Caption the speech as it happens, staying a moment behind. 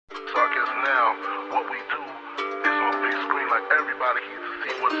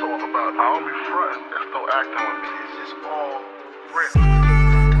don't be frontin', there's no acting with me, it's just all real.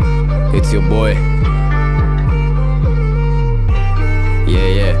 It's your boy.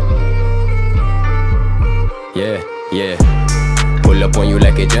 Yeah. Pull up on you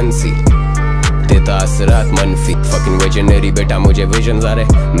like agency. देता असरात मनफी fucking visionary बेटा मुझे visions आ रहे.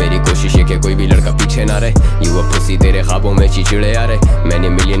 मेरी कोशिश है कि कोई भी लड़का पीछे ना रहे. You a pussy तेरे ख्वाबों में चिचड़े आ रहे. मैंने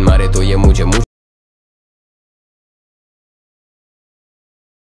मिलियन मारे तो ये मुझे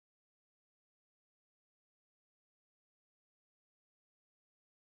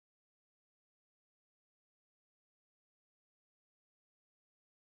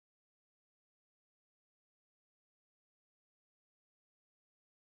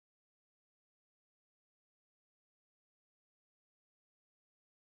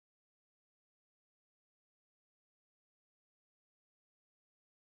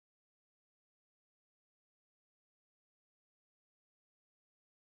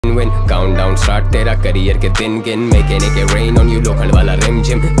काउंटडाउन स्टार्ट तेरा करियर के दिन गिन मेकेने के रेन ऑन यू लोखंड वाला रिम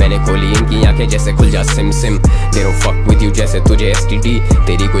जिम मैंने खोली इनकी आंखें जैसे खुल जा SIM SIM they don't fuck with you जैसे तुझे STD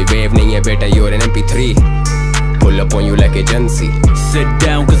तेरी कोई वेव नहीं है बेटा you are N MP3 pull up on you like agency Sit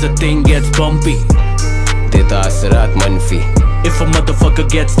down cause the thing gets bumpy देता असरात मनफी If a motherfucker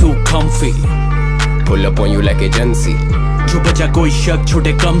gets too comfy pull up on you like agency जो बचा कोई शक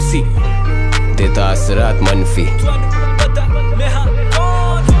छोटे कम सी देता असरात मनफी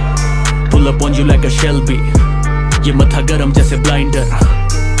Pull up on you like a Shelby ये मथा गरम जैसे ब्लाइंडर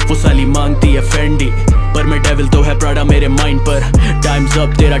वो साली मांगती है फेंडी पर मैं डेविल तो है प्राडा मेरे माइंड पर टाइम्स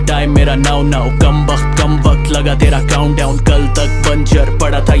अप तेरा टाइम मेरा नाउ नाउ कम वक्त लगा तेरा काउंटडाउन कल तक बंजर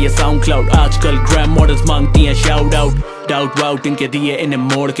पड़ा था ये साउंड क्लाउड आजकल ग्रैम मॉडल्स मांगती हैं शाउट आउट डाउट वाउट इनके दिए इन्हें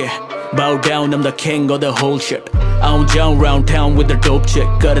मोड़ के bow down I'm the king of the whole shit आऊं जाऊं round town with the dope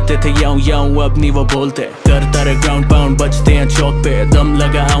chick करते थे याऊं अब नहीं वो बोलते करता रहे ground pound बजते हैं चौक पे दम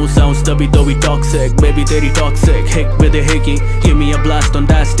लगा ounce तभी तो भी toxic baby तेरी toxic hick with a hickey give me a blast on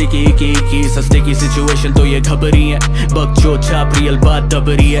that sticky icky सा sticky situation तो ये घबरी है बकचो छाप रियल बात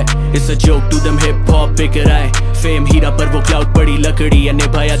डबरी है it's a joke to them hip hop beaker आए फेम हीरा पर वो क्लाउड पड़ी लकड़ी है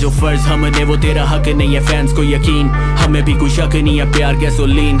निभाया जो फर्ज हमने वो तेरा हक नहीं है फैंस को यकीन हमें भी कोई शक नहीं है प्यार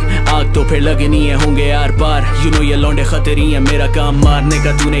गैसोलीन आग तो फिर लगनी है होंगे यार पार यू नो ये लौंडे खतरी है मेरा काम मारने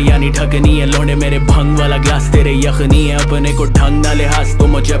का तूने यानी ढकनी है लौंडे मेरे भंग वाला ग्लास तेरे यखनी है अपने को ढंग ना लिहाज तो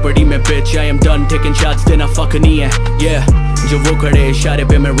मुझे पड़ी में bitch I am done taking shots देना फक नहीं है yeah जो वो खड़े इशारे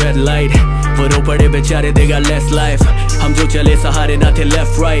पे मैं रेड लाइट वो रो पड़े बेचारे देगा लेस लाइफ हम जो चले सहारे ना थे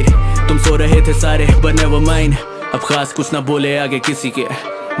लेफ्ट राइट तुम सो रहे थे सारे but never mind अब खास कुछ ना बोले आगे किसी के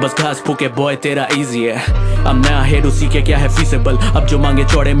बस घास फूके बॉय तेरा इजी है अब नया हेड उसी के क्या है फीसेबल अब जो मांगे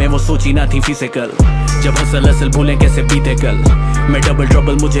चौड़े में वो सोची ना थी फिजिकल जब हसल भूलें कैसे बीते कल मैं डबल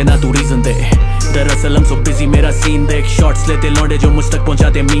ट्रबल मुझे ना तू रीजन दे दरअसल हम सो बिजी मेरा सीन देख शॉट्स लेते लौंडे जो मुझ तक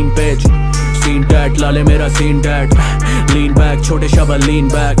पहुंचाते मीम पेज सीन डैट लाले मेरा सीन डैट लीन बैक छोटे शाबा लीन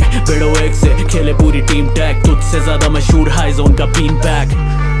बैक पेड़ो एक से खेले पूरी टीम टैग तुझसे ज्यादा मशहूर हाई जोन का been back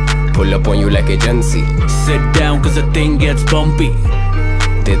Pull up on you like agency Sit down cause the thing gets bumpy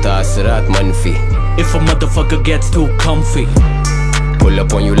देता असरात मनफी If a motherfucker gets too comfy Pull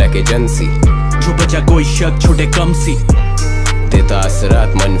up on you like agency जो बचा कोई शक छोटे कम सी देता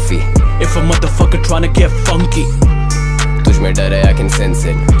असरात मनफी If a motherfucker tryna get funky तुझ में डर है I can sense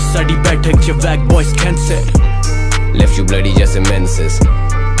it sari बैठक जो वैक boys can't sit Left you bloody जैसे menses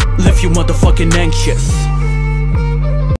Left you motherfucking anxious